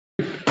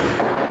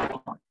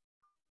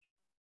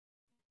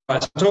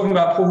Right, so I'm talking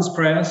about Paul's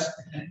prayers,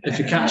 if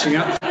you're catching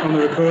up on the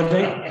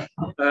recording.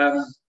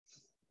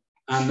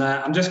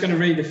 I'm just going to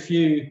read a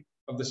few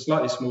of the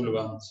slightly smaller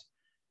ones.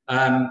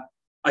 I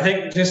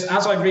think just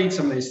as I read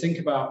some of these, think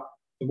about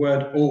the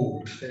word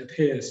all. It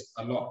appears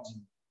a lot.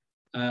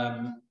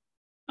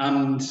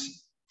 And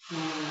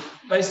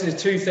basically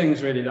two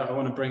things really that I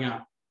want to bring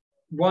up.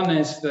 One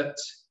is that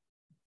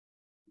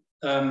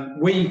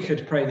we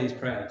could pray these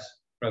prayers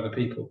for other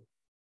people.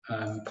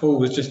 Paul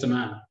was just a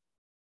man,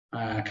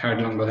 carried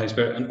along by the Holy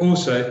Spirit. And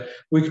also,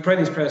 we could pray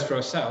these prayers for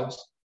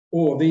ourselves,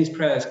 or these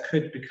prayers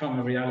could become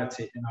a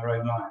reality in our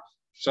own lives.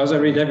 So as I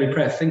read every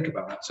prayer, think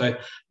about that. So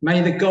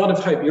may the God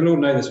of hope, you'll all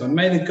know this one,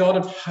 may the God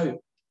of hope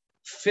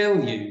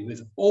fill you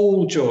with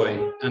all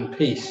joy and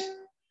peace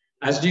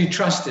as you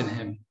trust in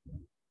him,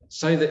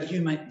 so that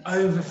you may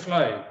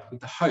overflow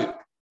with hope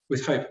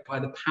by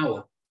the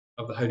power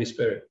of the Holy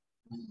Spirit.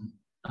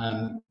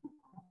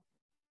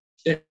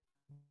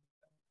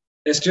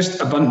 It's just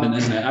abundant,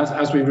 isn't it?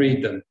 As we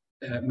read them,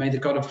 may the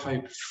God of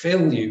hope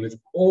fill you with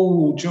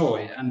all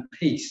joy and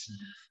peace,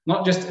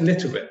 not just a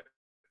little bit.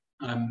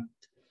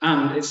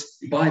 And it's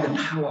by the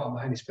power of the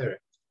Holy Spirit.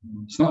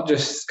 It's not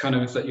just kind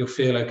of that you'll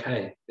feel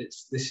okay.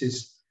 This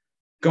is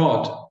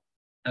God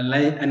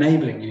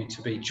enabling you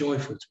to be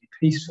joyful, to be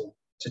peaceful,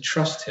 to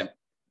trust him,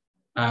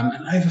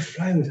 and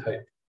overflow with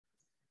hope.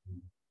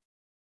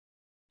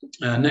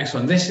 Next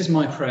one. This is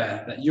my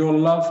prayer, that your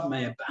love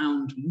may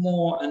abound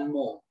more and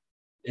more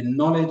in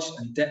knowledge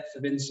and depth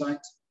of insight,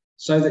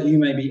 so that you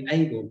may be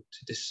able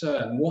to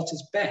discern what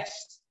is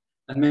best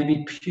and may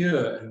be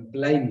pure and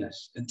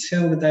blameless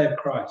until the day of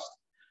Christ,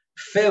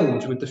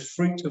 filled with the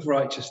fruit of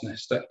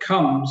righteousness that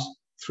comes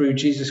through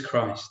Jesus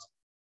Christ,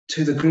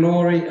 to the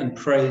glory and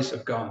praise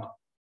of God.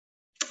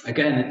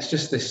 Again, it's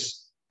just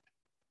this,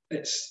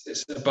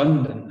 it's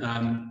abundant,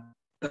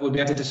 that we'll be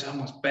able to discern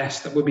what's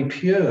best, that we'll be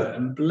pure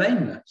and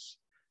blameless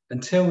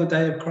until the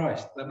day of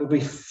Christ, that we'll be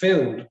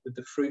filled with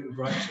the fruit of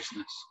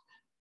righteousness.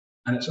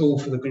 And it's all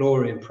for the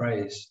glory and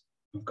praise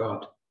of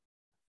God.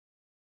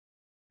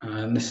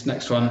 And this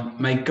next one,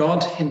 may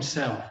God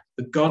himself,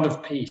 the God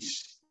of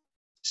peace,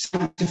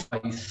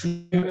 sanctify you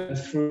through and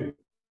through.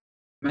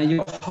 May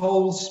your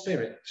whole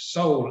spirit,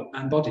 soul,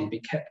 and body be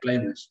kept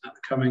blameless at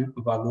the coming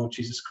of our Lord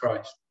Jesus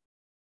Christ.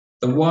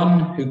 The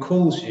one who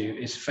calls you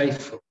is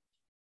faithful,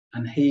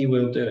 and he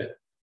will do it.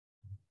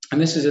 And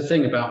this is a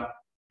thing about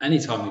any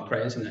time we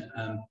pray, isn't it?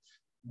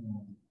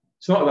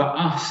 It's not about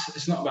us.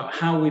 It's not about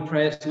how we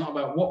pray. It's not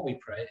about what we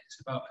pray.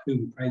 It's about who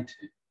we pray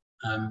to.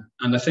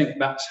 And I think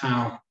that's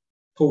how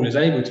Paul is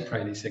able to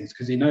pray these things,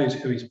 because he knows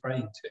who he's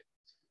praying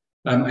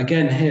to.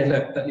 Again, here,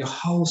 look, that your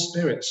whole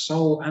spirit,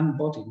 soul, and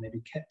body may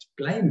be kept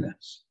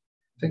blameless.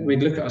 I think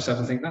we'd look at ourselves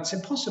and think that's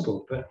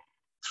impossible, but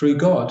through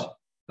God,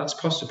 that's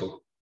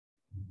possible.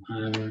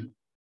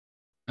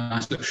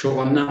 Nice little short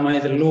one. Now may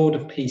the Lord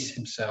of peace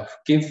himself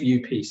give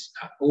you peace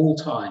at all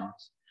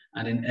times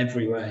and in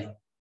every way.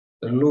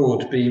 The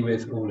Lord be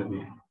with all of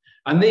you.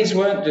 And these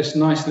weren't just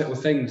nice little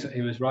things that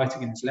he was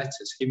writing in his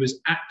letters. He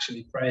was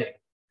actually praying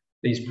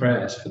these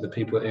prayers for the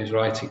people that he was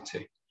writing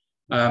to.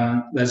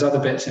 There's other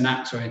bits in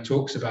Acts where he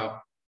talks about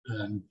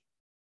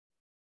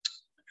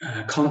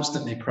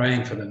constantly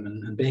praying for them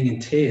and being in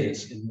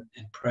tears in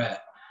prayer.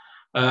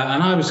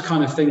 And I was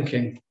kind of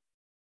thinking,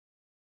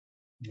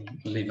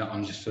 I'll leave that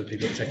on just for the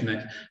people taking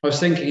notes. I was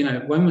thinking,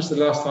 when was the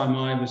last time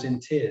I was in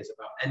tears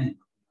about anyone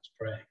who was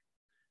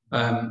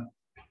praying?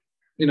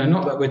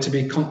 Not that we're to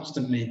be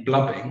constantly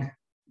blubbing,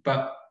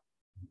 but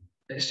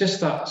it's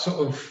just that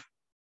sort of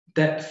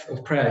depth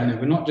of prayer.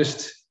 We're not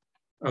just,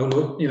 oh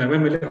Lord,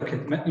 when we look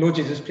at Lord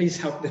Jesus, please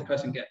help this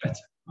person get better.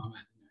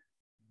 Amen.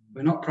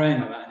 We're not praying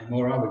like that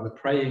anymore, are we? We're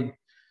praying,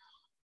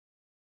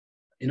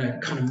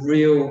 kind of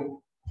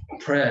real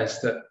prayers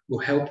that will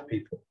help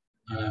people.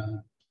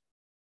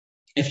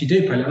 If you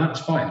do pray like that,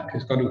 that's fine,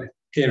 because God will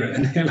hear it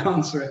and he'll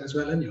answer it as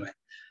well anyway.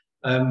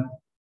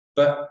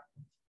 But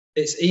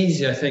it's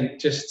easy, I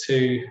think, just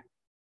to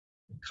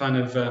kind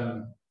of,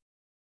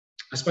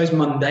 I suppose,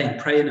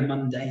 pray in a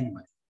mundane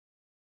way.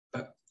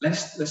 But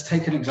let's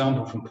take an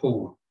example from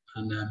Paul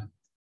and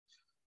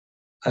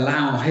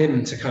allow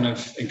him to kind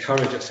of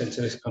encourage us into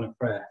this kind of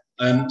prayer.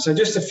 So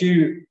just a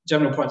few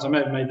general points. I may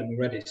have made them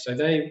already. So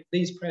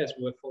these prayers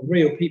were for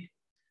real people.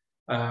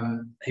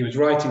 He was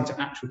writing to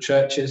actual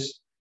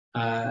churches.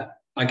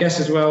 I guess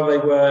as well they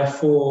were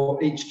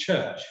for each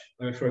church.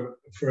 They were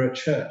for a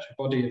church, a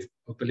body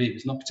of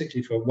believers, not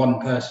particularly for one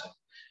person.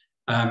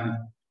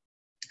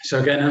 So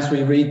again, as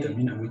we read them,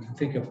 we can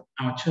think of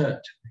our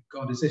church.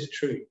 God, is this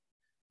true?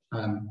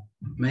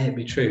 May it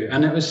be true.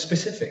 And it was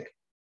specific.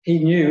 He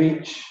knew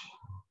each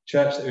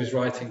church that he was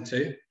writing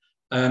to.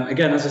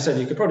 Again, as I said,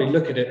 you could probably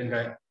look at it and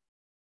go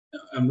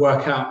and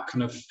work out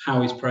kind of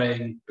how he's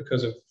praying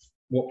because of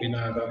what we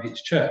know about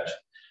each church.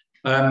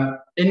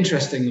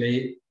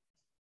 Interestingly,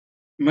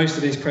 most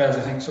of these prayers,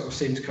 I think, sort of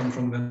seem to come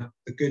from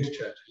the good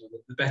churches, or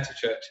the better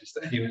churches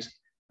that he was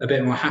a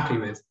bit more happy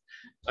with,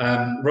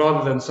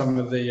 rather than some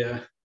of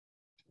the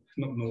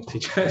not naughty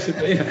churches,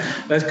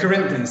 but there's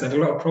Corinthians, they had a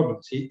lot of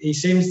problems. He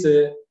seems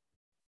to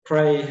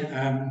pray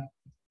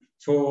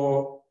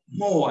for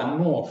more and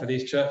more for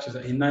these churches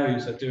that he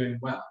knows are doing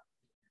well.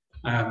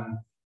 I'm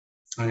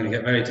going to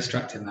get very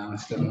distracted now.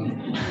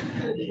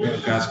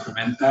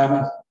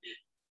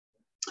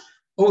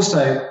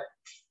 Also,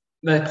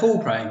 they're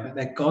Paul praying, but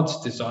they're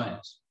God's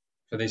desires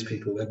for these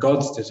people. They're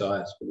God's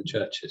desires for the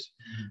churches.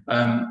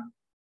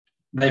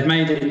 They've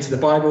made it into the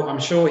Bible. I'm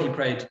sure he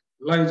prayed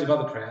loads of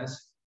other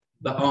prayers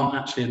that aren't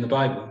actually in the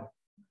Bible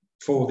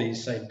for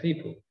these same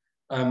people.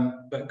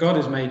 But God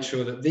has made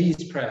sure that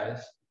these prayers,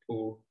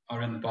 Paul,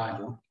 are in the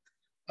Bible.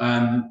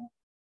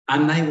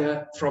 And they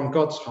were from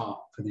God's heart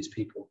for these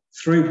people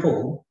through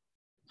Paul,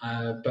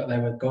 but they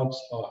were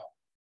God's heart.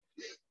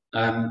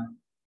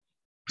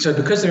 So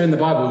because they're in the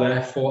Bible,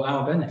 they're for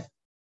our benefit.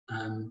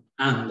 And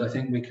I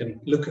think we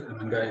can look at them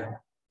and go,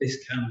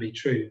 this can be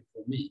true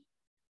for me.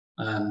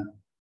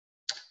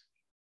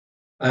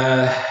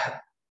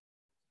 They're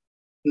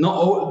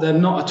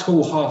not at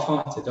all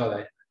half-hearted, are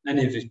they?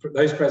 Any of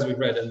those prayers we've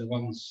read, and the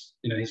ones,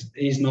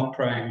 he's not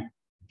praying.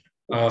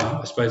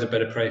 I suppose I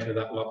better pray for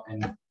that lot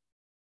in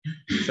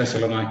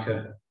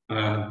Thessalonica.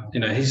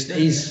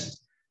 He's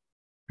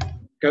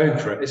going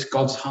for it. It's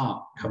God's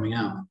heart coming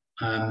out,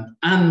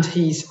 and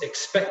he's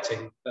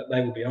expecting that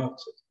they will be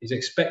answered. He's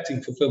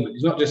expecting fulfillment.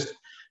 He's not just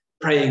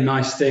praying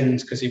nice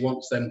things because he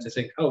wants them to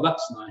think, "Oh,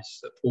 that's nice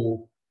that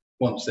Paul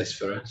wants this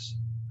for us."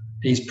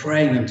 He's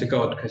praying them to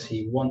God because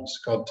he wants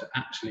God to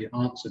actually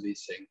answer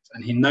these things,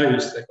 and he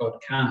knows that God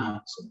can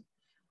answer them,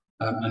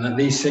 and that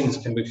these things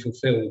can be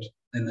fulfilled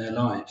in their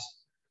lives.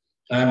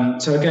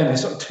 So again,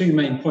 there's sort of two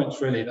main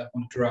points really that I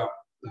want to draw out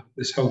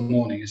this whole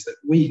morning, is that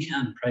we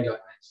can pray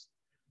like this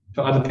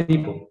for other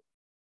people.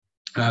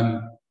 I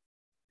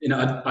don't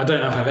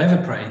know if I've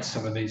ever prayed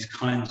some of these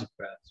kinds of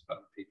prayers for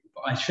other people,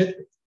 but I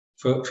should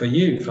for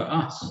you, for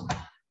us.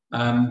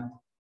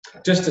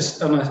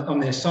 Just on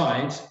the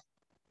aside,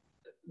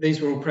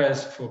 these were all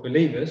prayers for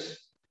believers,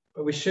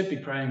 but we should be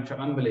praying for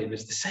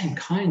unbelievers, the same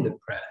kind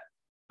of prayer,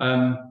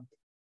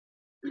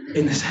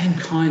 in the same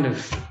kind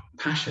of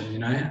passion,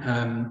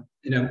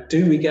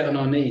 do we get on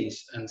our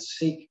knees and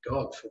seek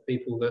God for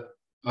people that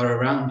are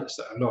around us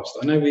that are lost?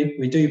 I know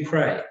we do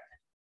pray,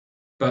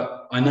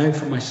 but I know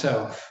for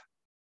myself,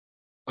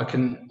 I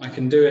can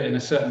do it in a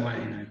certain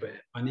way, but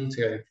I need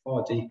to go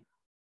far deeper.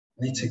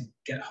 I need to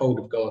get hold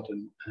of God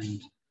and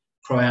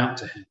cry out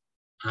to him.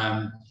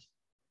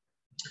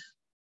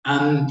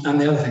 And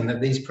the other thing,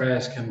 that these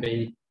prayers can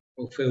be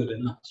fulfilled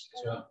in us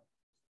as well.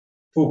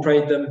 Paul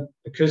prayed them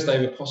because they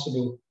were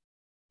possible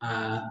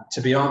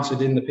to be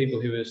answered in the people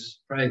he was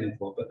praying them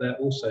for, but they're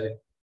also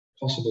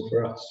possible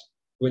for us,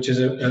 which is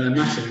a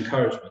massive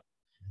encouragement.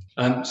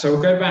 So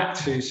we'll go back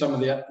to some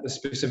of the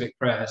specific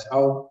prayers.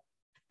 I'll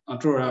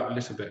draw out a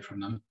little bit from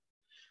them.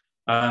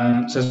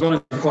 So there's one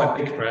of the quite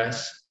big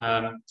prayers,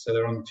 so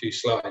they're on a few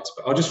slides,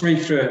 but I'll just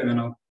read through it and then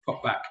I'll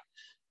pop back.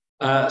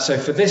 So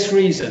for this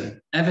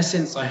reason, ever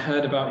since I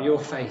heard about your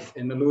faith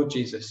in the Lord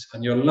Jesus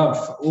and your love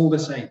for all the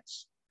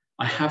saints,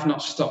 I have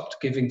not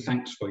stopped giving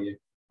thanks for you,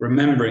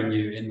 remembering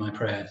you in my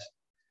prayers.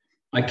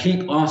 I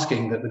keep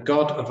asking that the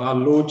God of our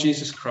Lord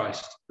Jesus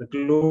Christ, the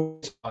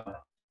glorious Father,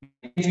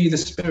 give you the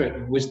spirit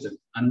of wisdom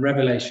and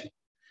revelation,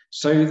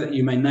 so that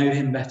you may know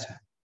him better.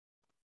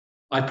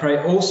 I pray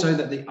also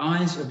that the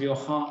eyes of your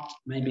heart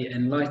may be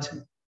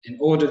enlightened, in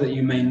order that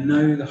you may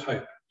know the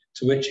hope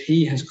to which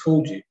he has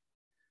called you,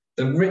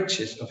 the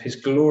riches of his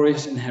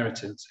glorious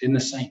inheritance in the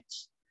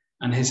saints,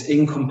 and his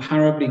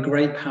incomparably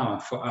great power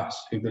for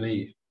us who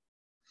believe.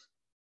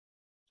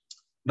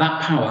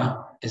 That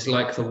power is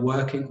like the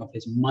working of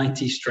his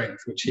mighty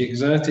strength, which he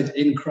exerted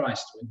in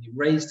Christ when he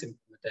raised him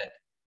from the dead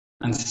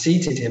and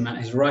seated him at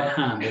his right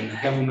hand in the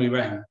heavenly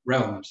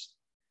realms,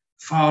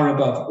 far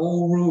above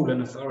all rule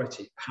and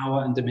authority,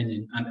 power and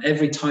dominion, and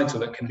every title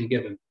that can be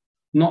given,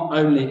 not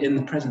only in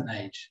the present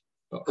age,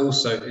 but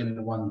also in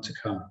the one to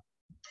come.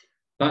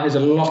 That is a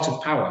lot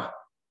of power.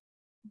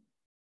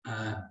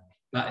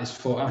 That is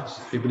for us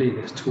who believe.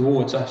 It's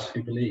towards us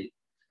who believe.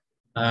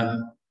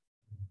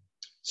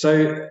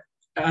 So,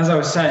 as I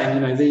was saying,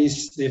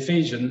 the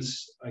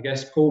Ephesians, I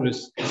guess Paul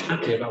is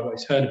happy about what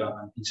he's heard about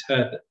them. He's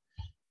heard that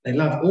they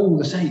love all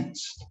the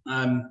saints.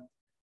 And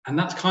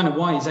that's kind of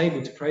why he's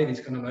able to pray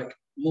these kind of like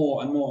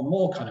more and more and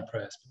more kind of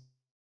prayers.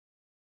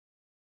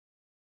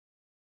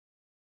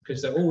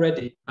 Because they're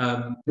already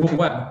walking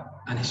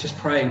well, and he's just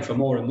praying for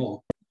more and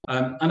more.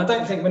 And I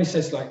don't think when he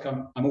says like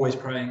I'm always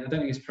praying, I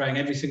don't think he's praying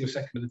every single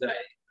second of the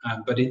day,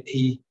 but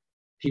he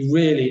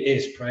really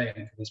is praying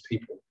for his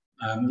people.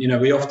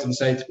 We often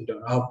say to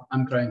people, "Oh,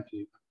 I'm praying for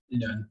you,"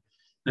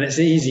 and it's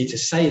easy to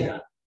say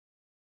that,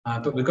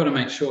 but we've got to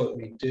make sure that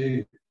we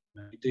do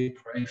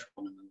pray for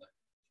one another,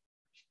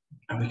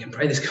 and we can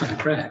pray this kind of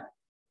prayer.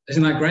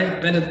 Isn't that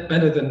great?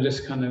 Better than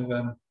just kind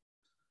of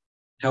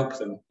help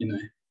them,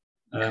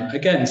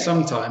 Again,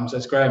 sometimes,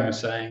 as Graham was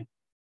saying,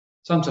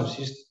 sometimes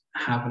you just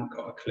haven't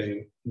got a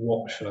clue.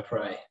 What should I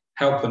pray?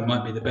 Help them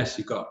might be the best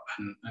you got,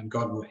 and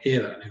God will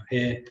hear that. He'll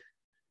hear,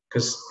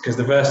 because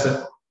the verse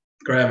that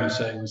Graham was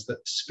saying was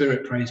that the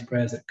Spirit prays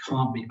prayers that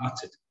can't be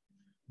uttered.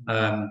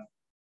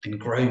 in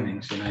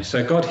groanings,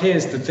 So God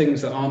hears the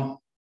things that aren't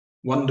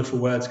wonderful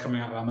words coming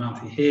out of our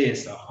mouth. He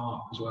hears our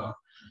heart as well.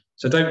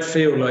 So don't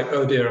feel like,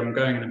 oh dear, I'm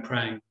going in and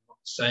praying,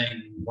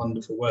 saying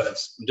wonderful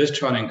words. I'm just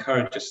trying to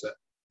encourage us that,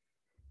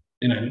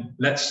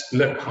 let's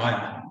look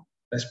higher.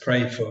 Let's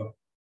pray for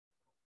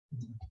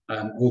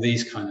all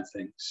these kind of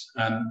things.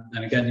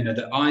 And again,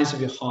 the eyes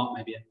of your heart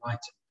may be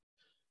enlightened,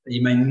 that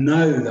you may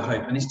know the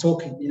hope. And he's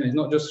talking,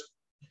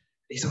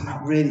 he's talking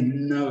about really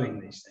knowing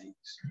these things,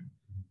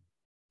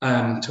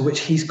 to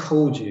which he's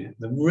called you,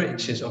 the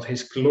riches of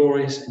his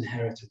glorious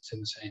inheritance in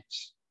the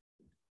saints.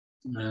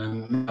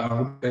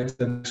 I'll go to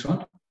the next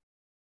one.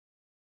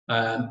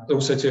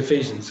 Also to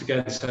Ephesians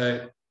again.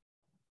 So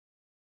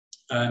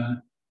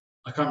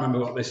I can't remember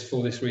what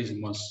this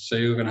reason was, so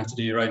you're going to have to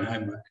do your own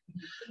homework.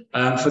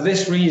 For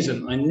this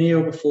reason, I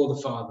kneel before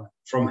the Father,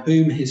 from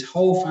whom his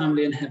whole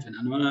family in heaven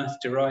and on earth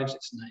derives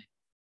its name.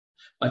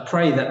 I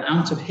pray that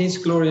out of his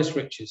glorious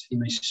riches he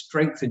may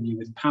strengthen you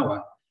with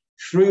power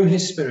through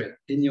his Spirit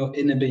in your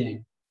inner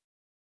being,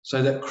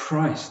 so that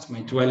Christ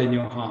may dwell in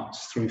your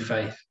hearts through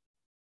faith.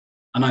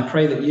 And I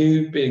pray that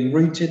you, being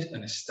rooted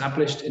and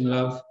established in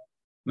love,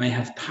 may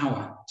have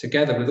power,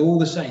 together with all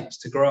the saints,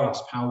 to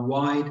grasp how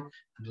wide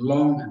and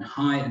long and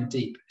high and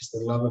deep is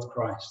the love of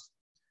Christ,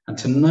 and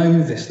to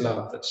know this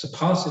love that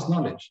surpasses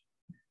knowledge,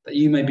 that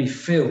you may be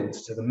filled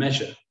to the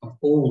measure of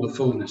all the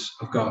fullness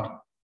of God.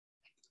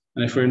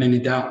 And if we're in any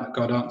doubt that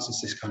God answers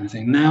this kind of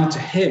thing, now to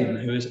him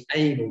who is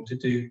able to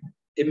do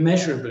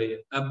immeasurably,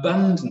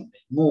 abundantly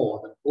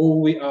more than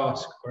all we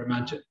ask or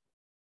imagine,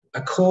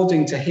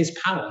 according to his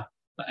power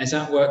that is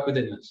at work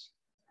within us.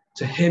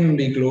 To him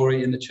be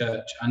glory in the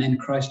church and in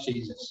Christ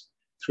Jesus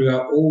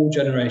throughout all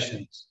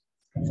generations,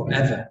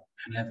 forever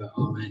and ever.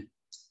 Amen.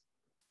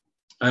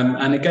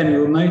 And again,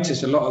 you'll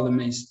notice a lot of them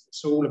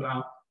it's all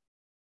about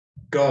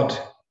God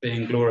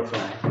being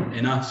glorified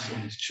in us, in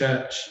his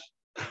church.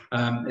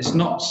 It's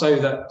not so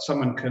that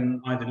someone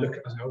can either look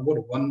at us and go, oh, what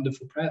a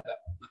wonderful prayer that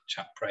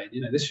chap prayed.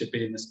 This should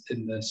be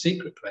in the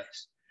secret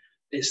place.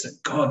 It's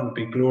that God would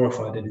be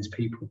glorified in his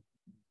people.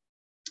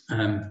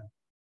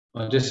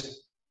 I'll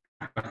just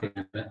back in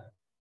a bit.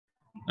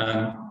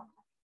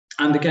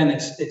 And again,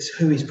 it's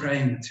who he's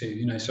praying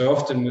to. So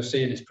often we'll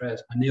see in his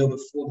prayers, I kneel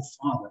before the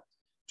Father,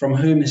 from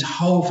whom his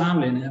whole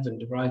family in heaven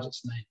derives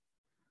its name.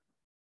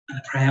 And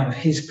I pray out of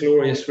his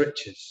glorious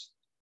riches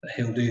that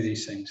he'll do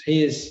these things.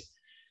 He's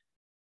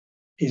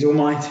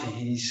almighty.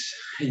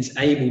 He's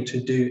able to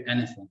do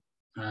anything.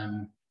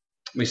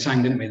 We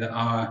sang, didn't we, that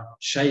our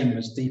shame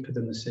was deeper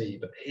than the sea,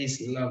 but his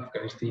love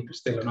goes deeper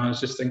still. And I was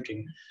just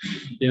thinking,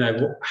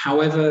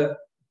 however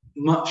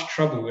much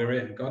trouble we're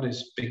in, God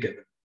is bigger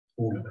than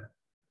all of it,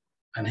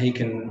 and he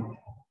can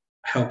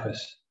help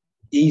us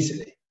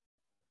easily.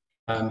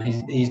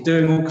 He's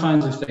doing all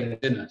kinds of things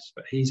in us,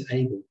 but he's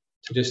able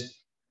to just,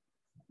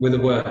 with a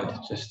word,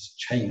 just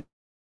change.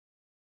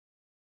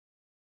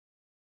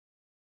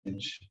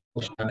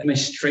 It may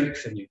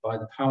strengthen you by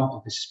the power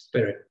of his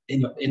Spirit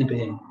in your inner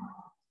being.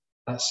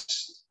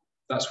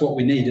 That's what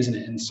we need, isn't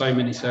it, in so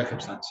many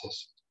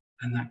circumstances,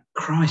 and that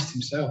Christ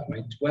himself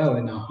may dwell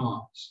in our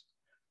hearts.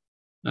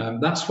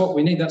 That's what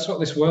we need. That's what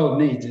this world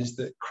needs, is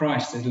that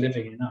Christ is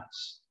living in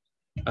us.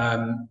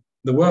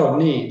 The world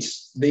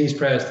needs these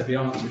prayers to be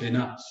answered in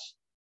us,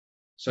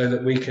 so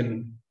that we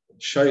can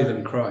show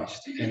them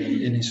Christ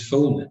in his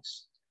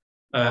fullness.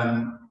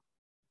 I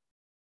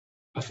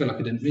feel like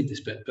I didn't read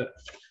this bit, but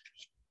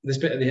this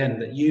bit at the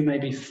end, that you may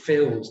be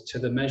filled to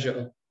the measure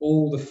of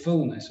all the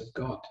fullness of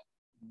God.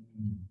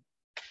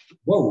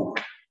 Whoa.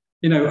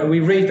 We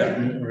read that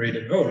and we read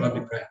it, oh,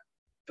 lovely prayer.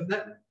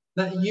 But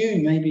that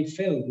you may be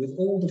filled with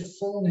all the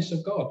fullness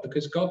of God,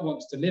 because God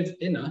wants to live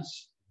in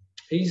us.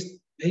 He's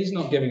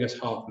not giving us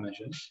half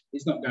measures.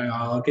 He's not going, oh,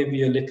 I'll give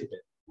you a little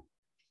bit.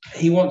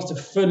 He wants to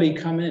fully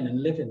come in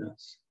and live in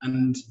us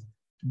and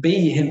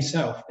be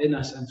himself in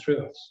us and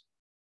through us.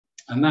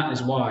 And that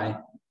is why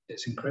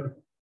it's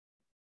incredible.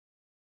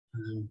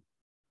 And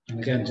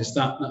again, just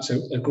that's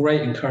a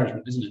great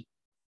encouragement, isn't it?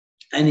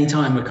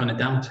 Anytime we're kind of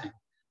doubting,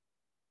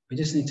 we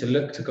just need to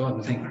look to God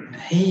and think,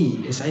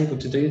 he is able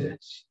to do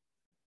this.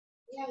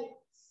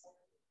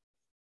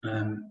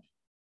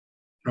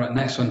 Right,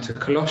 next one to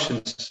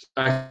Colossians.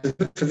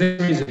 For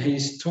this reason,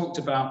 he's talked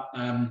about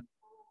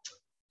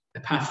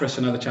Epaphras,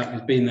 another chap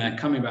who's been there,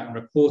 coming back and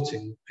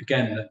reporting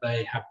again that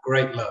they have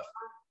great love.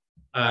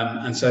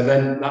 And so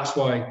then that's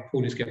why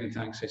Paul is giving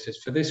thanks. He says,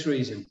 for this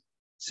reason,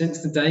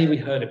 since the day we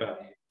heard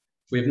about you,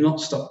 we have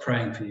not stopped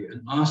praying for you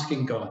and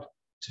asking God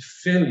to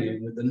fill you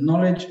with the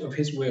knowledge of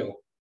his will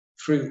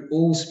through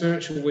all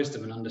spiritual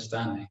wisdom and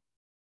understanding.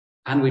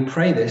 And we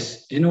pray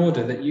this in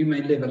order that you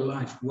may live a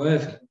life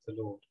worthy of the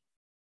Lord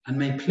and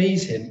may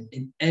please him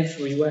in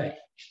every way,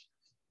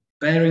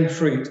 bearing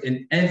fruit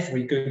in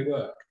every good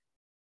work,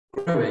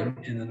 growing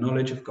in the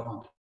knowledge of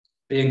God,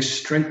 being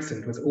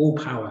strengthened with all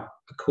power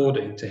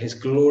according to his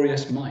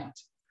glorious might,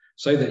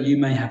 so that you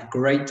may have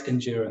great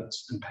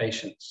endurance and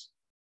patience,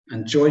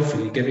 and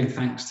joyfully giving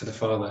thanks to the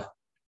Father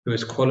who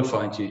has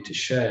qualified you to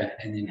share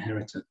in the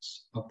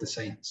inheritance of the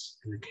saints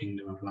in the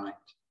kingdom of light.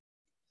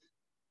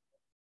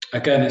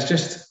 again, it's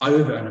just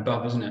over and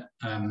above, isn't it?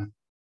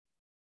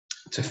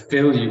 To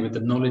fill you with the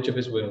knowledge of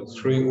his will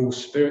through all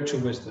spiritual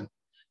wisdom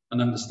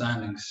and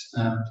understandings.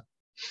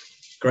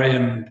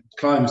 Graham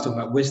Klein was talking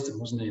about wisdom,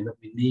 wasn't he? That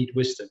we need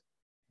wisdom.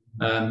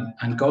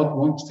 And God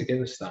wants to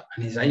give us that,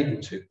 and he's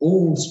able to.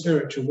 All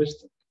spiritual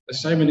wisdom.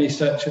 There's so many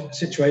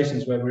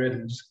situations where we're in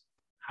and just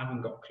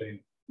haven't got a clue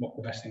what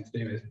the best thing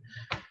to do is.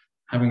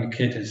 Having a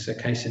kid is a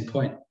case in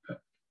point.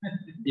 But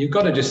you've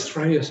got to just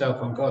throw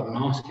yourself on God and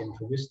ask him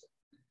for wisdom.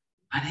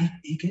 And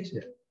he gives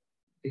it.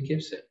 He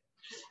gives it.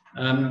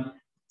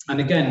 And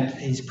again,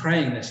 he's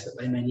praying this, that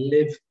they may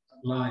live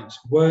lives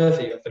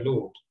worthy of the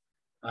Lord.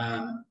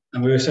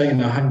 And we were saying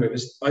in our homework,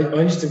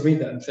 I used to read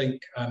that and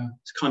think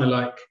it's kind of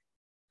like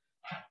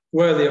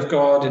worthy of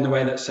God in the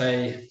way that,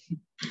 say,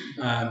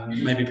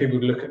 maybe people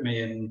would look at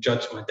me and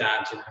judge my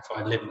dad, you know, if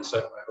I live in a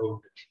certain way.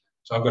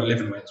 So I've got to live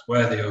in a way that's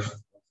worthy of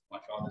my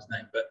father's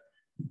name. But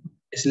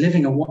it's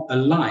living a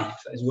life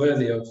that is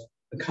worthy of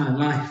the kind of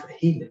life that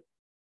he lived.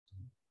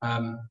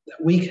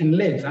 That we can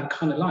live that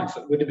kind of life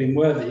that would have been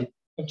worthy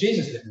of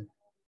Jesus living.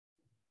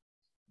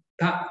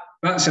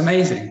 That's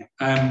amazing.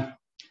 I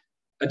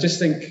just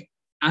think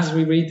as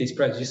we read these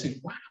prayers, you just think,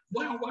 wow.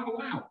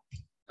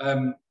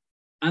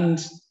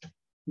 And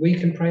we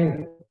can pray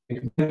them. We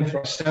can pray them for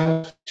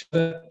ourselves,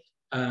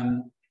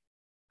 and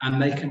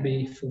they can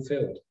be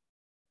fulfilled.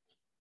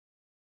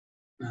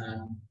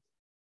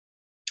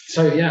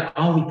 So yeah,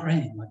 are we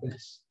praying like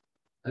this?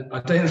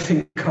 I don't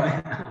think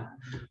I am.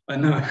 I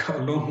know I've got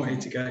a long way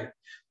to go.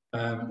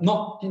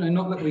 Not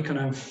that we kind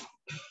of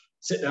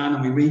sit down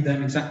and we read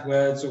them exact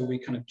words, or we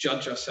kind of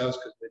judge ourselves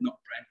because we're not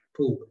praying for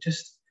Paul, but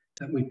just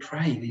that we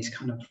pray these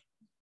kind of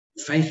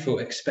faithful,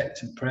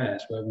 expectant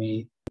prayers where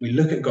we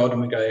look at God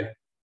and we go,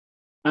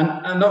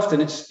 and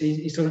often it's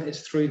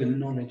through the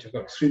knowledge of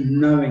God, through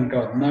knowing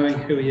God, knowing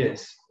who he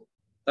is.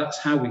 That's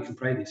how we can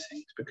pray these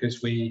things, because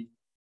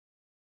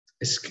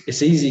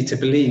it's easy to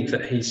believe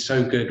that he's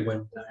so good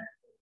when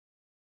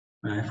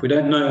if we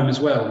don't know him as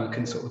well, you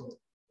can sort of,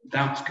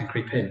 doubts can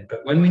creep in.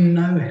 But when we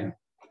know him,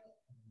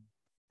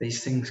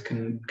 these things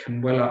can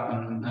well up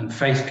and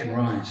faith can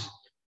rise.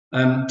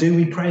 Do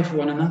we pray for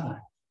one another?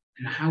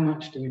 And how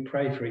much do we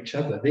pray for each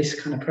other? This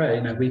kind of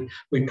prayer,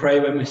 we pray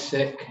when we're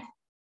sick,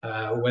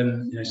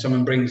 when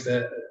someone brings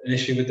an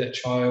issue with their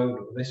child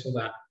or this or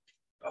that.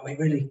 But we're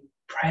really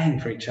praying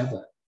for each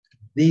other.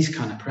 These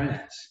kind of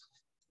prayers.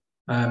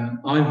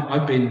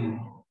 I've been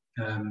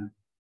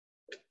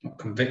not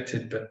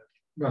convicted, but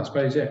I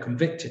suppose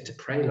convicted to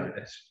pray like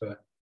this for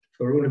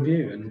all of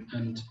you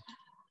and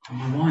for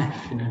my wife,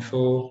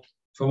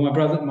 for my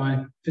brother,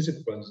 my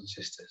physical brothers and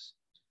sisters.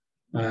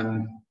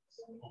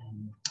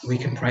 We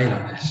can pray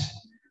like this.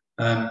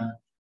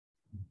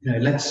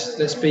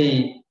 Let's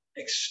be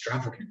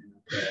extravagant in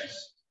our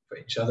prayers for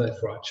each other,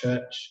 for our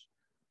church.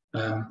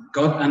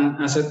 God,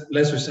 and as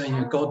Les was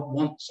saying, God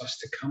wants us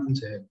to come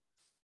to him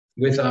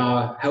with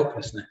our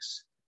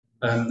helplessness.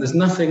 There's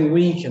nothing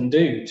we can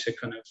do to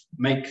kind of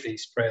make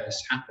these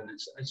prayers happen.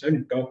 It's only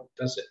God that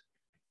does it.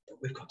 But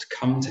we've got to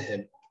come to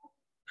him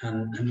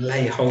and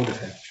lay hold of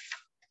him.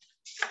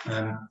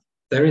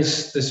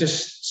 There's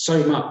just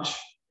so much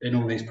in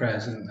all these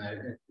prayers, isn't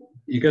there?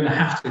 You're going to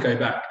have to go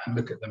back and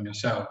look at them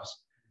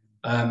yourselves.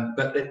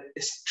 But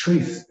it's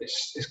truth.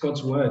 It's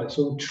God's word. It's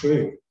all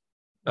true.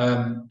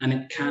 And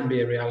it can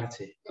be a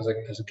reality, as I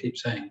keep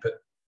saying.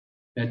 But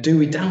do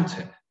we doubt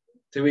it?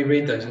 Do we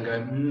read those and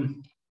go,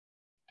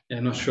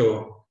 not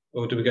sure?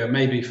 Or do we go,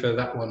 maybe for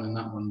that one and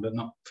that one, but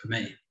not for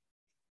me?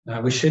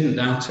 We shouldn't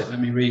doubt it.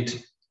 Let me read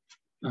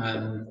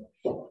another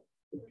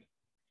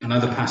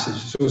passage.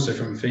 It's also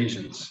from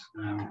Ephesians.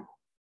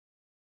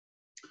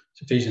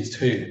 It's Ephesians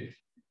 2,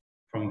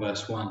 from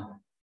verse 1.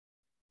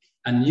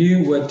 And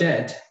you were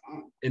dead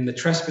in the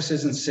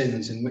trespasses and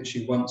sins in which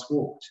you once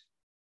walked,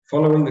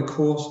 following the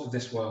course of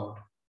this world,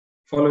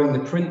 following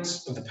the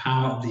prince of the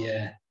power of the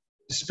air,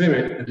 the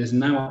spirit that is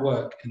now at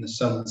work in the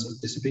sons of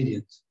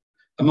disobedience,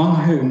 among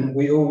whom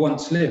we all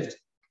once lived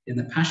in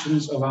the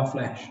passions of our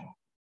flesh,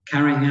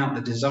 carrying out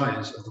the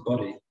desires of the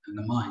body and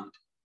the mind,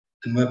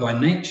 and were by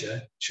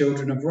nature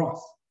children of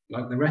wrath,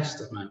 like the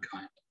rest of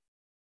mankind.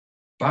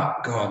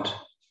 But God,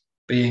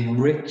 being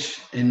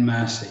rich in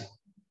mercy,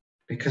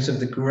 because of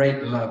the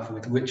great love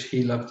with which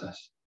he loved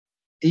us,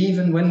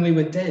 even when we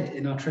were dead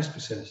in our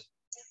trespasses,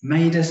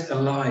 made us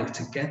alive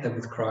together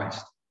with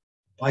Christ.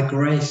 By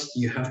grace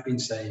you have been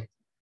saved,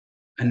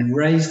 and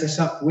raised us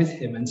up with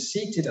him and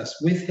seated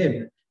us with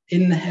him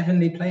in the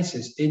heavenly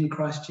places in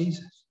Christ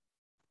Jesus,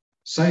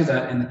 so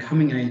that in the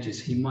coming ages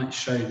he might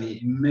show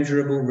the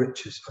immeasurable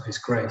riches of his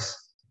grace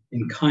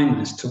in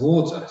kindness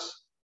towards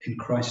us in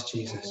Christ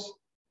Jesus.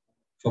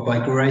 For by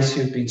grace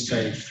you have been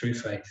saved through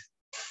faith.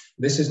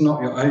 This is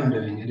not your own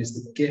doing, it is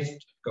the gift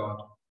of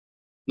God,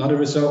 not a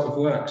result of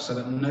works, so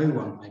that no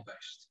one may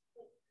boast.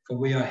 For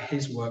we are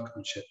his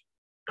workmanship,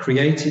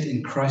 created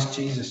in Christ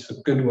Jesus for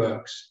good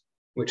works,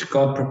 which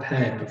God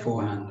prepared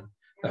beforehand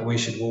that we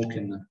should walk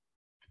in them.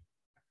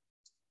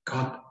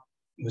 God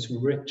was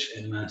rich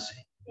in mercy.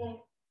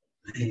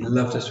 He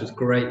loved us with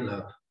great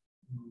love.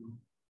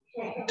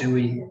 do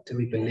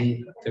we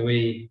believe that? Do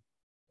we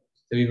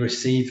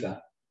receive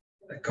that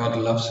God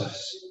loves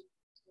us?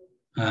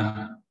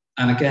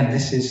 And again, it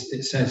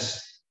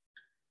says,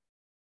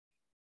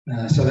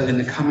 so that in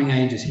the coming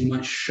ages he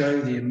might show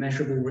the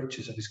immeasurable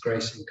riches of his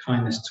grace and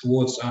kindness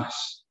towards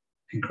us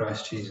in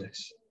Christ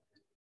Jesus.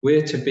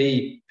 We're to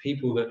be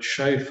people that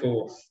show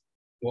forth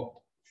what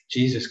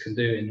Jesus can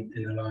do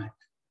in a life.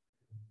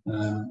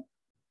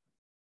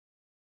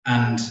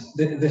 And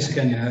this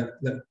again,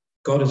 that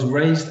God has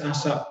raised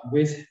us up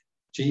with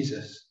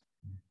Jesus,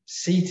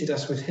 seated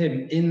us with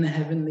him in the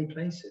heavenly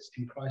places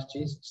in Christ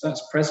Jesus.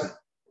 That's present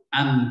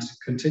and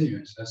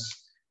continuous, as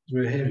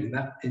we're hearing.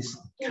 That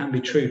can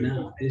be true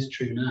now, is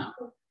true now.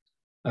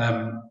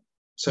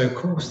 So of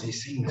course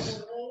these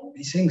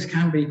things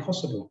can be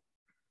possible.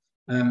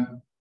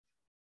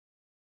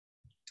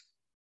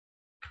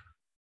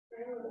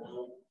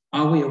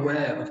 Are we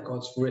aware of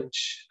God's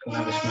rich and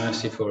lavish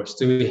mercy for us?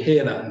 Do we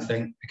hear that and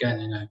think,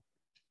 again,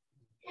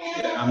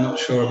 I'm not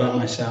sure about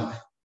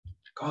myself.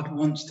 God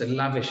wants to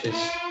lavish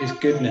his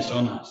goodness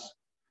on us.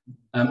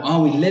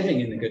 Are we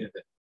living in the good of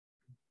it?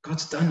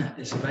 God's done it.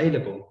 It's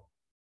available.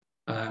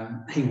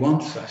 He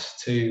wants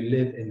us to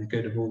live in the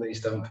good of all that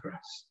he's done for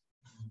us.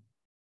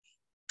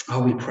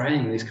 Are we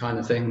praying these kind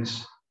of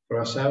things for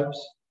ourselves?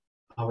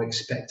 Are we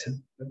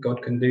expectant that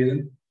God can do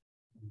them?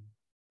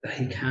 That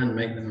he can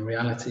make them a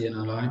reality in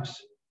our lives?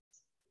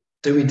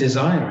 Do we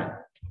desire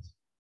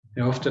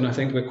it? Often I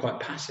think we're quite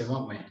passive,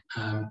 aren't we?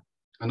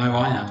 I know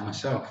I am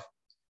myself.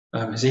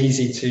 It's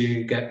easy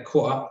to get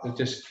caught up with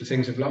just the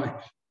things of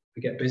life.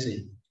 We get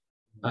busy.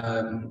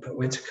 But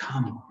we're to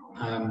come.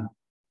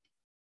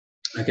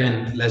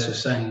 Again, Les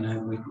was saying,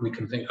 we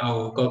can think,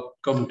 oh,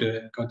 God will do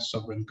it. God's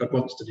sovereign. God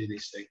wants to do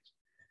these things.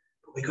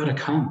 But we've got to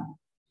come.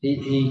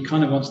 He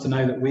kind of wants to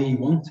know that we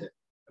want it,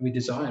 that we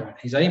desire it.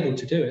 He's able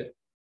to do it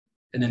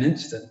in an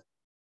instant.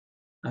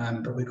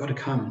 But we've got to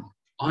come.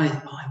 I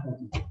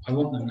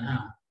want them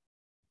now.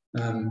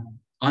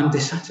 I'm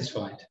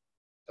dissatisfied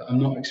that I'm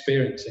not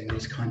experiencing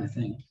these kind of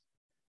things.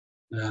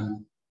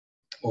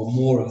 Or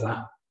more of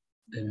that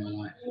in my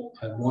life.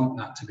 I want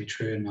that to be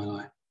true in my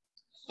life.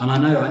 And I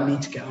know I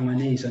need to get on my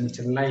knees. I need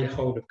to lay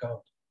hold of God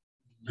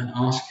and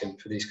ask him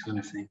for these kind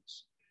of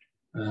things.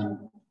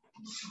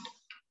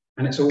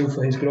 And it's all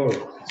for his glory.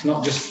 It's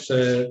not just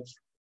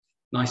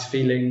nice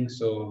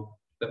feelings or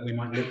that we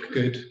might look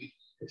good.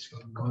 It's for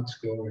God's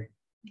glory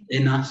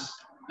in us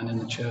and in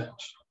the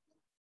church.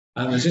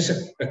 There's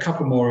just a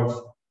couple more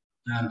of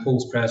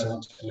Paul's prayers I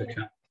want to look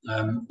at.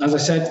 As I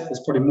said,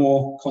 there's probably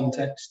more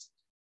context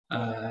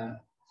to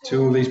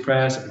all these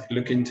prayers that we could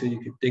look into. You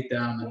could dig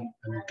down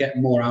and get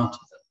more out of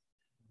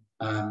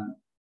them.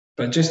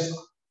 But just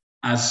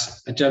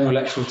as a general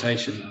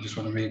exhortation, I just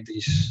want to read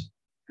these.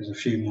 There's a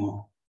few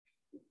more.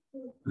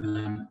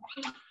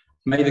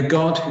 May the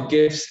God who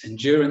gives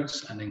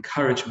endurance and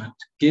encouragement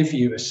give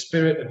you a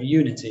spirit of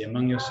unity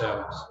among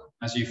yourselves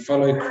as you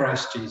follow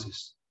Christ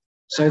Jesus,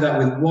 so that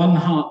with one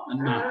heart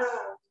and mouth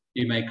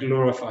you may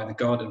glorify the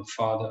God and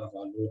Father of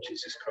our Lord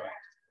Jesus Christ.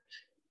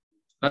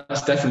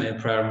 That's definitely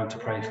a prayer I want to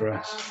pray for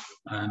us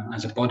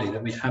as a body,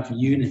 that we'd have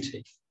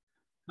unity,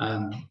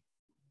 that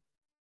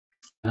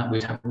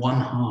we'd have one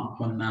heart,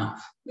 one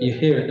mouth. You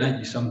hear it, don't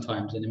you,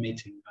 sometimes in a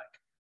meeting,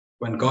 like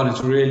when God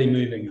is really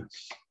moving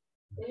us.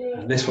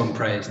 And this one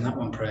prays and that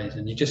one prays,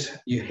 and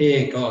you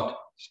hear God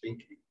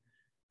speaking.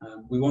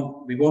 We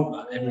want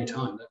that every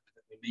time that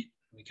we meet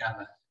and we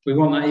gather. We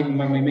want that even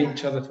when we meet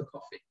each other for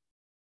coffee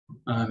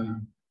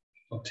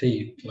or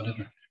tea,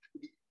 whatever.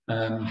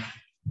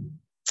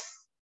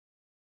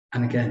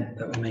 And again,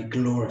 that we may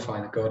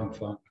glorify the God and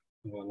Father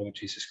of our Lord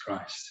Jesus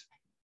Christ.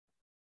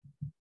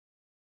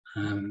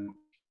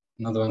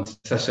 Another one,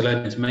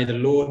 Thessalonians, may the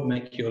Lord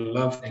make your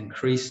love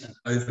increase and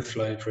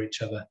overflow for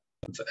each other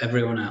and for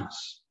everyone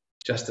else,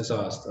 just as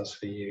ours does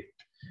for you.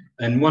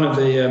 And one of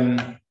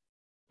the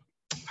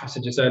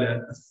passages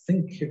earlier, I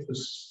think it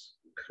was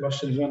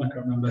Colossians 1, I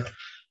can't remember,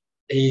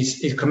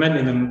 he's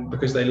commending them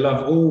because they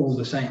love all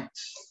the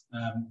saints.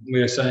 We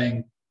were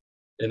saying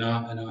in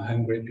our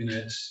home group,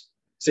 it's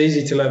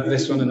easy to love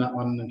this one and that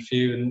one and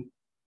few and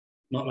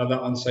not love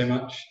that one so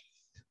much.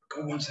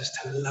 God wants us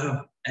to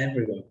love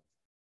everyone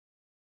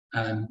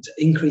and to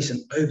increase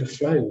and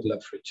overflow with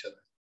love for each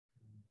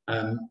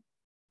other.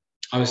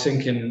 I was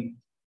thinking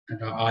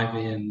about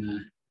Ivy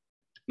and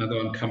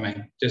another one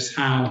coming, just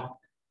how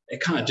it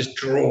kind of just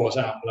draws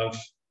out love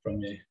from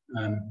you.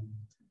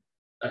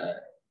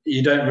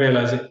 You don't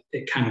realise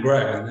it can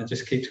grow, and it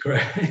just keeps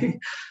growing.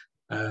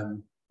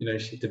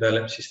 She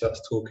develops, she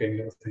starts talking,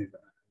 little things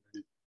like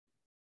that.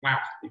 Wow,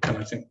 you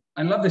kind of think,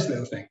 I love this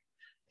little thing.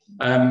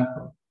 And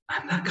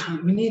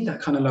we need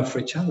that kind of love for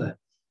each other.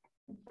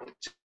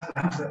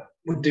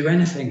 We'll do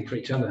anything for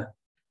each other.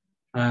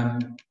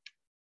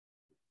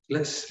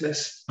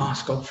 Let's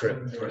ask God for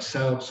it, for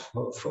ourselves,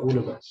 for all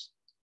of us,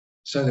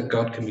 so that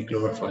God can be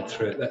glorified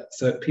through it,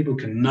 so that people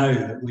can know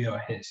that we are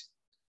his.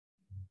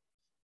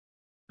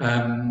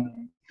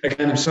 Again,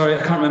 I'm sorry,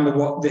 I can't remember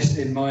what this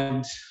in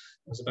mind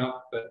was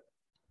about, but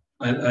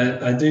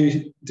I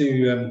do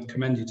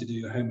commend you to do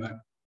your homework.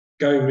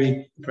 go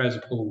read the prayers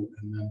of Paul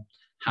and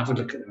have a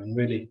look at them and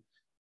really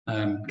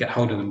get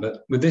hold of them.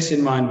 But with this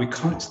in mind, we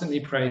constantly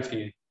pray for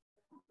you,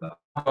 that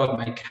God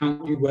may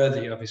count you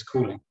worthy of his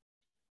calling,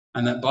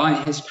 and that by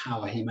his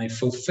power he may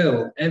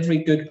fulfill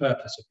every good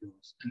purpose of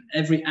yours and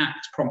every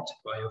act prompted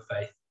by your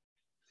faith.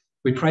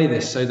 We pray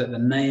this so that the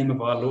name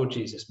of our Lord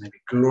Jesus may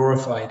be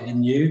glorified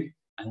in you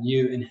and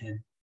you in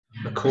him,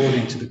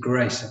 according to the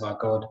grace of our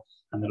God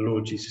and the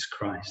Lord Jesus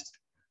Christ.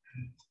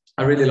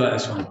 I really like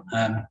this one.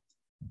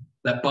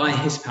 That by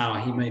his power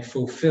he may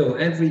fulfill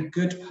every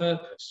good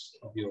purpose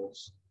of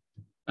yours.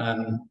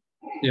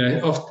 You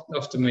know,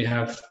 often we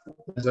have,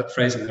 there's that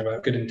phrase in there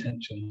about good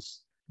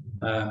intentions.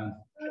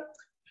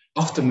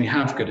 Often we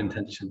have good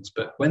intentions,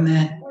 but when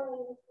they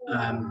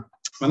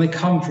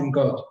come from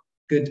God,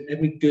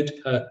 every good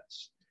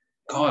purpose,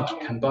 God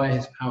can by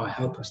his power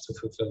help us to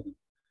fulfill them.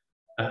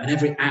 And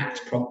every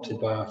act prompted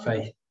by our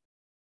faith.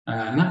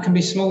 And that can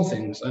be small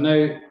things. I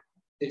know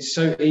it's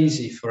so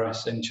easy for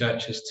us in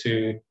churches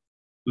to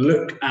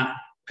look at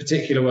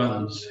particular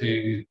ones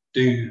who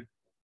do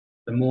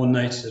the more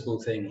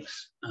noticeable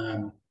things.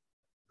 To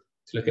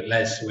look at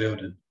Les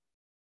Wielden.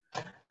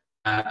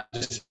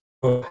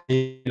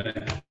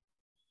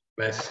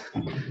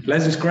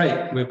 Les is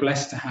great. We're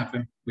blessed to have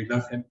him. We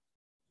love him.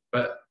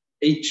 But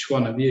each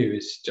one of you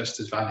is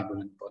just as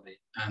valuable in the body.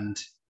 And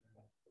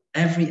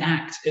every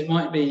act, it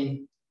might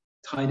be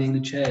tidying the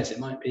chairs, it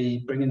might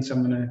be bringing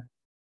someone a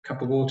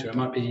cup of water, it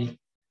might be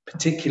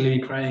particularly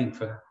praying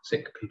for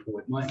sick people,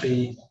 it might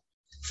be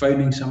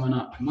phoning someone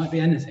up, it might be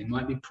anything, it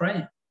might be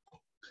praying.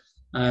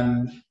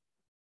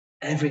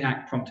 Every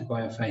act prompted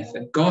by our faith,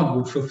 that God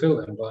will fulfill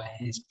them by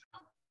his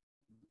power.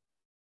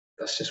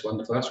 That's just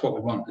wonderful. That's what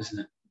we want, isn't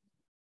it?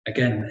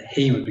 Again, that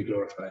he would be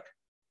glorified.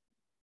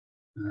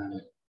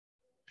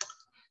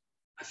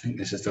 I think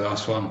this is the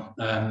last one.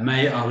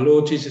 May our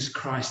Lord Jesus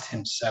Christ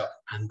himself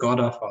and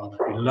God our Father,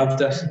 who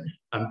loved us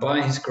and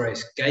by his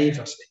grace gave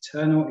us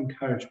eternal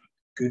encouragement,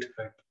 good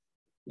hope,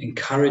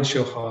 encourage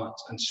your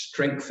hearts and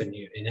strengthen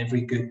you in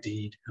every good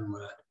deed and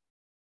word.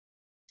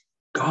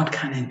 God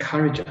can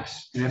encourage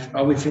us. You know,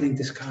 are we feeling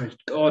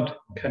discouraged? God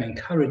can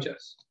encourage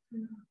us.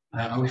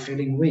 Are we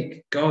feeling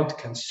weak? God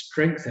can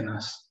strengthen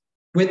us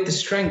with the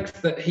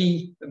strength that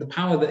the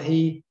power that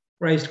he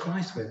raised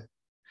Christ with.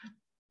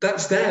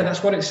 That's there.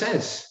 That's what it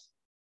says.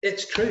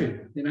 It's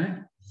true, you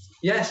know.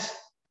 Yes,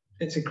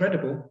 it's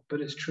incredible, but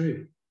it's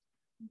true.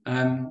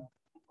 Are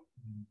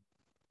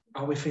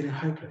we feeling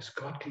hopeless?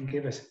 God can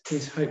give us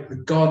his hope. The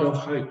God of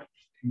hope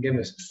can give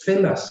us,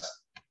 fill us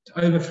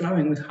to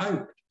overflowing with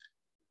hope.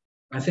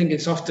 I think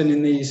it's often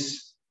in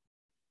these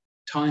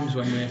times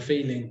when we're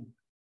feeling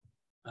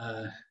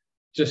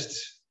just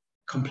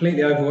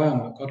completely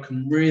overwhelmed that God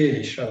can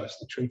really show us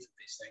the truth of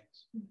these things.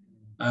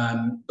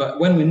 But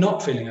when we're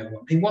not feeling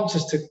overwhelmed, he wants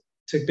us to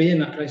be in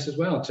that place as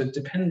well, to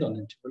depend on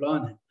him, to rely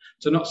on him,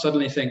 to not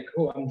suddenly think,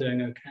 oh, I'm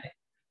doing okay.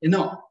 You're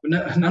not.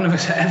 None of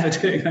us are ever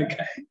doing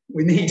okay.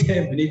 We need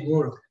him. We need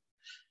more of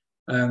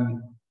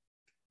him.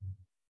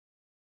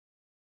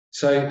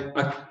 So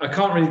I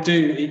can't really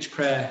do each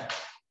prayer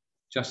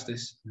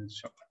justice.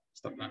 Stop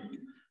that.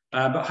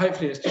 But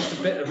hopefully it's just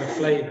a bit of a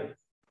flavour.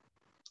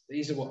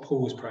 These are what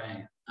Paul was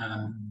praying.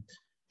 I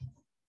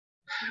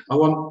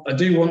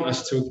do want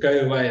us to go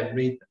away and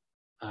read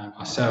them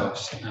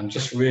ourselves and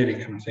just really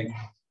kind of think,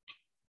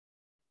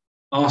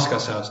 ask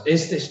ourselves,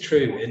 is this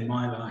true in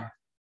my life?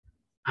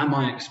 Am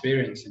I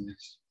experiencing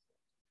this?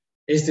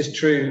 Is this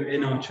true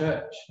in our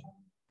church?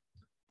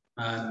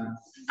 Am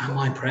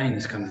I praying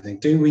this kind of thing?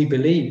 Do we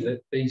believe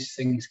that these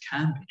things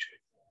can be true?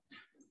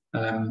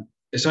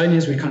 It's only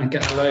as we kind of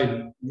get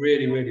alone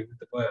really, really with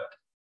the word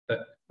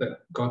that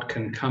God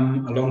can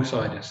come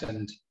alongside us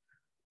and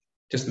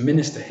just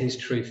minister his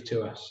truth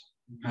to us.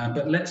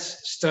 But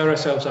let's stir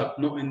ourselves up,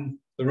 not in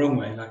the wrong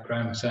way, like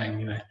Graham was saying.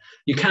 You know,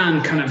 you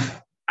can kind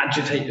of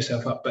agitate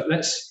yourself up, but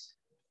let's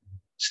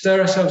stir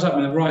ourselves up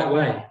in the right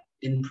way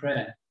in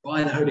prayer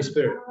by the Holy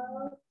Spirit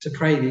to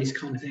pray these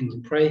kind of things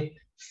and pray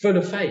full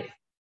of faith.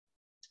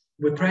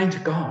 We're praying to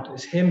God.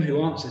 It's him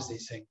who answers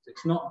these things.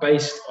 It's not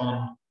based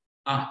on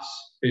us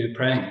who are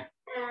praying.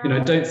 You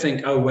know, don't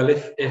think, oh, well,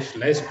 if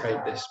Les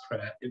prayed this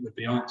prayer, it would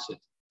be answered.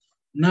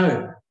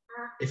 No,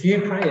 if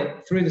you pray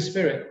it through the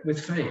Spirit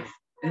with faith,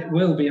 it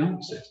will be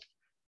answered.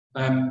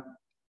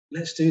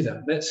 Let's do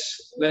that.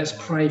 Let's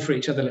pray for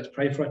each other. Let's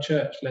pray for our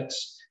church.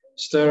 Let's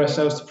stir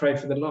ourselves to pray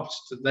for the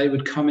lost, that they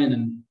would come in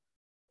and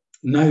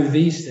know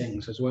these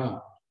things as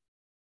well.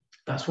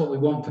 That's what we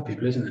want for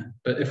people, isn't it?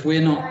 But if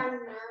we're not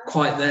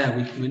quite there,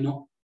 we're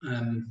not.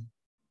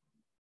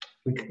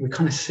 We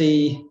kind of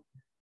see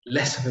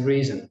less of a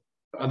reason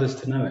for others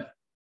to know it.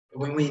 But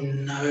when we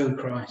know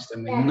Christ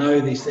and we know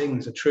these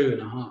things are true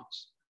in our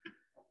hearts,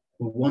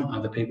 we want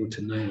other people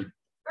to know them.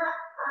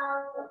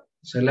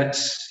 So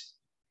let's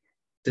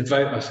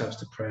devote ourselves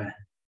to prayer,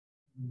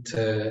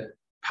 to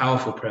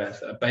powerful prayers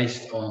that are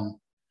based on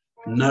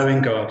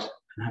knowing God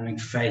and having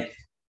faith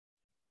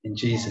in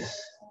Jesus.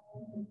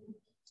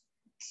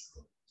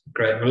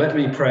 Great. Well, let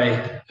me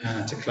pray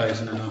to close,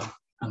 and then I'll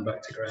hand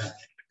back to Graham.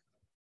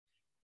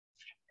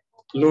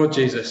 Lord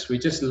Jesus, we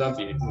just love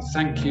you. We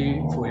thank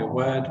you for your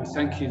word. We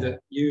thank you that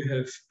you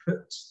have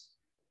put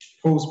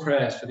Paul's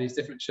prayers for these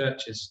different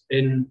churches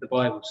in the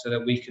Bible so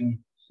that we can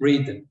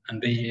read them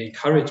and be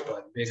encouraged by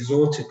them, be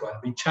exhorted by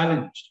them, be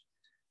challenged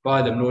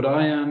by them. Lord,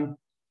 I am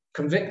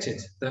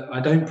convicted that I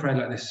don't pray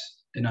like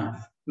this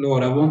enough.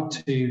 Lord, I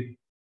want to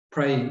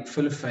pray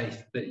full of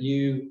faith that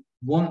you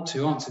want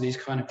to answer these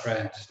kind of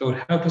prayers.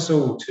 Lord, help us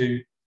all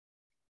to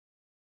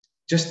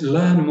just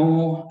learn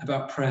more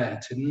about prayer,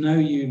 to know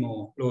you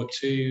more, Lord,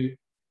 to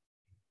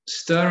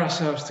stir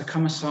ourselves to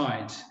come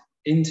aside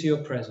into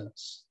your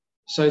presence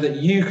so that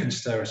you can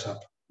stir us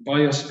up by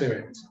your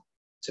Spirit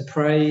to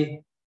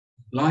pray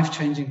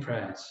life-changing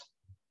prayers,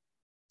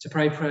 to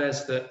pray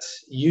prayers that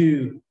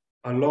you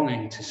are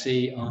longing to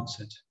see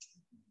answered.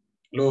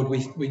 Lord,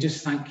 we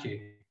just thank you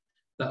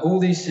that all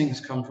these things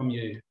come from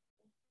you,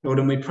 Lord,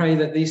 and we pray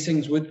that these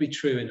things would be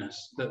true in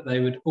us, that they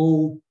would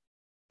all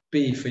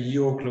be for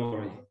your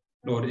glory,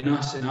 Lord, in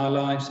us, in our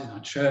lives, in our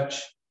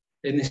church,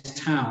 in this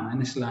town, in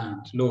this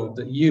land, Lord,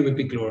 that you would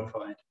be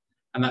glorified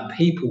and that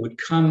people would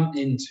come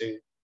into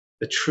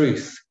the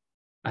truth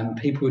and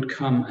people would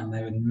come and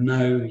they would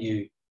know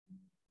you.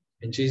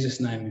 In Jesus'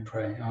 name we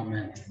pray.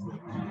 Amen.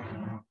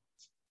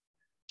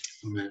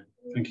 Amen.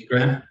 Thank you,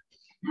 Graham.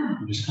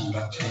 I'll just come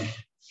back to you.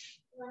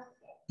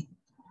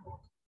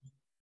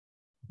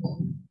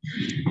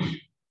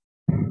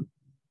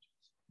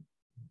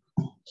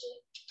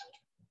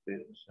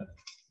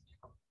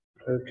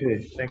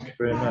 Okay, thank you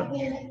very much,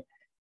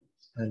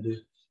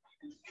 Andy.